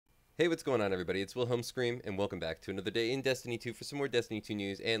Hey, what's going on, everybody? It's Wilhelm Scream, and welcome back to another day in Destiny 2 for some more Destiny 2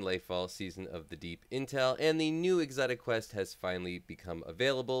 news and Lightfall Season of the Deep intel. And the new exotic quest has finally become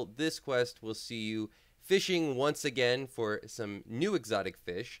available. This quest will see you fishing once again for some new exotic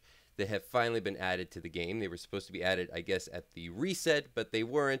fish that have finally been added to the game. They were supposed to be added, I guess, at the reset, but they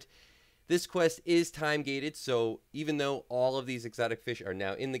weren't. This quest is time gated, so even though all of these exotic fish are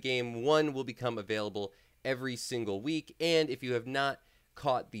now in the game, one will become available every single week. And if you have not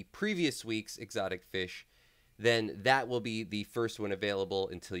caught the previous week's exotic fish, then that will be the first one available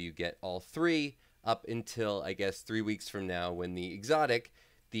until you get all three, up until, I guess, 3 weeks from now when the exotic,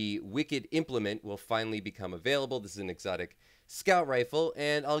 the Wicked Implement, will finally become available. This is an exotic scout rifle,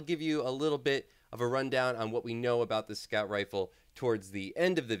 and I'll give you a little bit of a rundown on what we know about the scout rifle towards the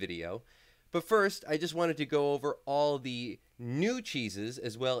end of the video. But first, I just wanted to go over all the new cheeses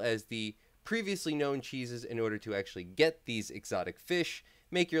as well as the previously known cheeses in order to actually get these exotic fish,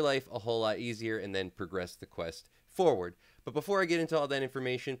 make your life a whole lot easier, and then progress the quest forward. But before I get into all that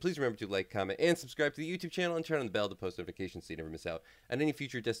information, please remember to like, comment, and subscribe to the YouTube channel and turn on the bell to post notifications so you never miss out on any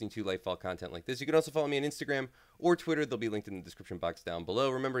future Destiny 2 Lightfall content like this. You can also follow me on Instagram or Twitter. They'll be linked in the description box down below.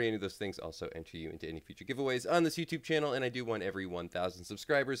 Remember, any of those things also enter you into any future giveaways on this YouTube channel, and I do one every 1,000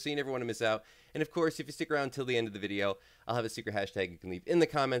 subscribers, so you never want to miss out. And of course, if you stick around until the end of the video, I'll have a secret hashtag you can leave in the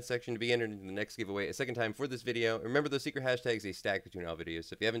comments section to be entered into the next giveaway a second time for this video. Remember, those secret hashtags, they stack between all videos,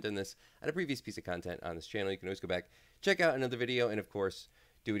 so if you haven't done this on a previous piece of content on this channel, you can always go back, check out another video, and of course,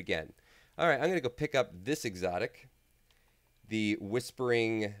 do it again. Alright, I'm going to go pick up this exotic, the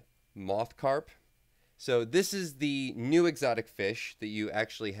Whispering Moth Carp. So this is the new exotic fish that you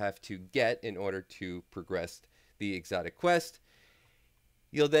actually have to get in order to progress the exotic quest.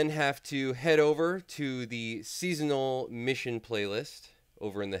 You'll then have to head over to the seasonal mission playlist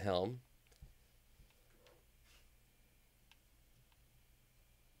over in the helm.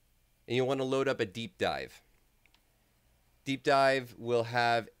 And you'll want to load up a deep dive. Deep dive will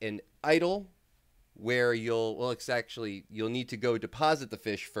have an idol where you'll need to go deposit the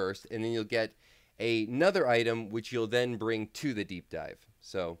fish first, and then you'll get another item which you'll then bring to the deep dive.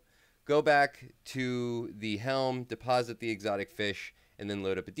 So go back to the helm, deposit the exotic fish, and then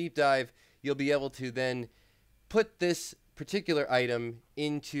load up a deep dive. You'll be able to then put this particular item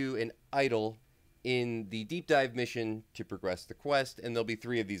into an idol in the deep dive mission to progress the quest, and there'll be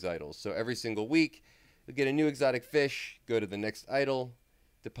 3 of these idols. So every single week, you'll get a new exotic fish, go to the next idol,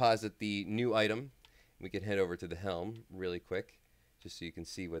 deposit the new item. We can head over to the helm really quick, just so you can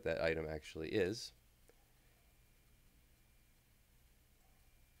see what that item actually is.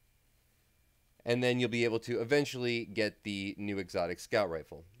 And then you'll be able to eventually get the new exotic scout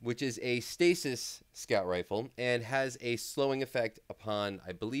rifle, which is a stasis scout rifle and has a slowing effect upon,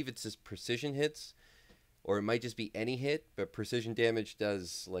 I believe it's just precision hits, or it might just be any hit, but precision damage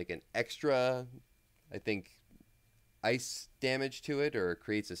does like an extra, I think, ice damage to it, or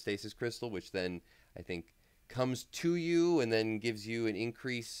creates a stasis crystal, which then I think comes to you and then gives you an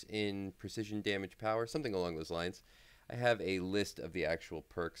increase in precision damage power, something along those lines. I have a list of the actual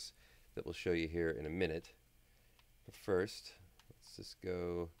perks that we'll show you here in a minute. But first, let's just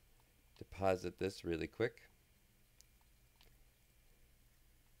go deposit this really quick.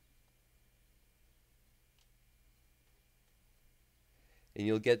 And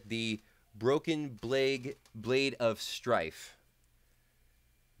you'll get the Broken Blade of Strife.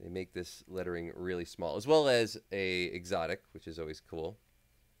 They make this lettering really small, as well as a exotic, which is always cool.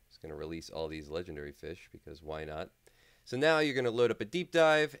 Just going to release all these legendary fish, because why not? So now you're going to load up a deep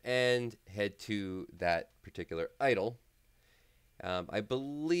dive and head to that particular idol. I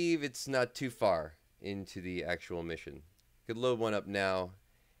believe it's not too far into the actual mission. Could load one up now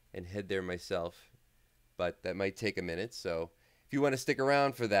and head there myself, but that might take a minute. So if you want to stick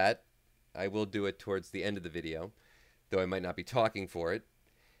around for that, I will do it towards the end of the video, though I might not be talking for it.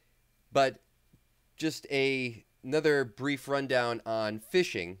 But just another brief rundown on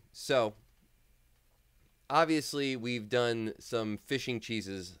fishing. So obviously, we've done some fishing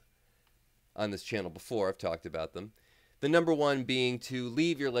cheeses on this channel before. I've talked about them. The number one being to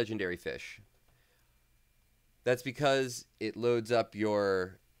leave your legendary fish. That's because it loads up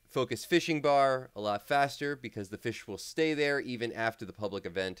your focus fishing bar a lot faster, because the fish will stay there even after the public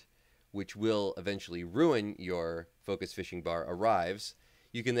event, which will eventually ruin your focus fishing bar, arrives.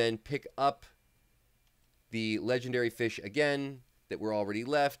 You can then pick up the legendary fish again that were already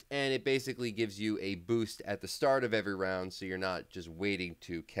left, and it basically gives you a boost at the start of every round, so you're not just waiting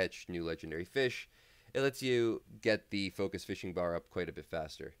to catch new legendary fish. It lets you get the focus fishing bar up quite a bit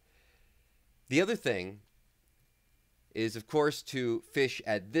faster. The other thing is, of course, to fish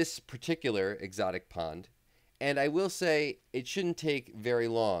at this particular exotic pond, and I will say it shouldn't take very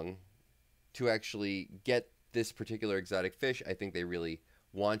long to actually get this particular exotic fish. I think they really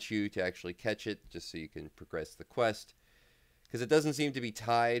want you to actually catch it just so you can progress the quest, because it doesn't seem to be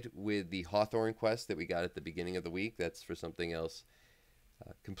tied with the Hawthorne quest that we got at the beginning of the week. That's for something else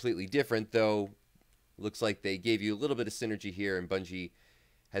completely different, though. Looks like they gave you a little bit of synergy here, and Bungie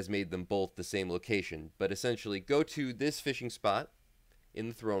has made them both the same location. But essentially, go to this fishing spot in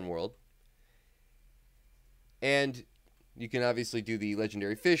the Throne World, and you can obviously do the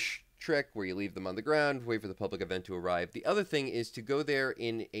legendary fish trick where you leave them on the ground, wait for the public event to arrive. The other thing is to go there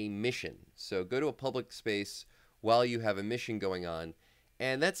in a mission. So go to a public space while you have a mission going on,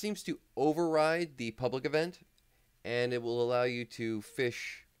 and that seems to override the public event, and it will allow you to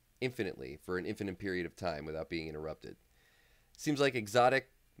fish infinitely for an infinite period of time without being interrupted. Seems like exotic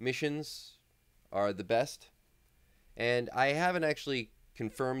missions are the best, and I haven't actually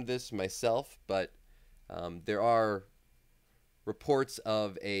confirmed this myself, but there are reports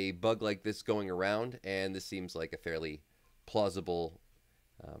of a bug like this going around, and this seems like a fairly plausible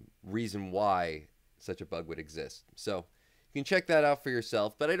reason why such a bug would exist. So you can check that out for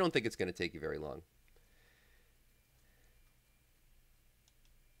yourself, but I don't think it's going to take you very long.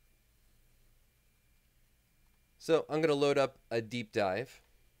 So I'm going to load up a deep dive.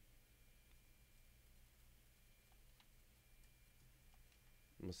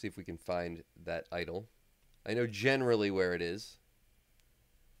 And we'll see if we can find that idol. I know generally where it is.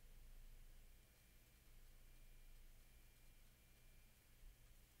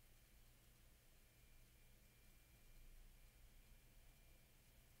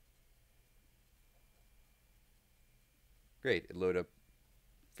 Great, it loaded up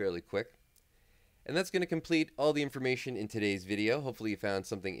fairly quick. And that's going to complete all the information in today's video. Hopefully you found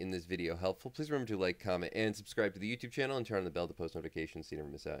something in this video helpful. Please remember to like, comment, and subscribe to the YouTube channel, and turn on the bell to post notifications so you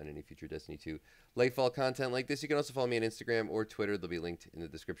never miss out on any future Destiny 2 Lightfall content like this. You can also follow me on Instagram or Twitter. They'll be linked in the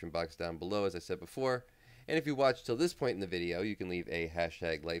description box down below, as I said before. And if you watched till this point in the video, you can leave a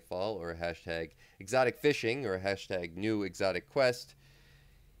hashtag Lightfall, or a hashtag exotic fishing, or a hashtag new exotic quest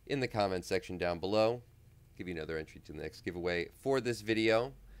in the comments section down below. Give you another entry to the next giveaway for this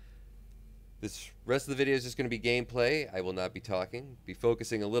video. This rest of the video is just going to be gameplay. I will not be talking, be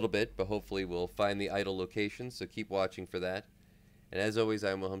focusing a little bit, but hopefully we'll find the idle location, so keep watching for that. And as always,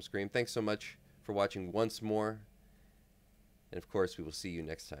 I'm Wilhelm Scream. Thanks so much for watching once more, and of course we will see you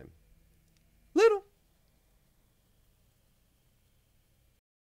next time.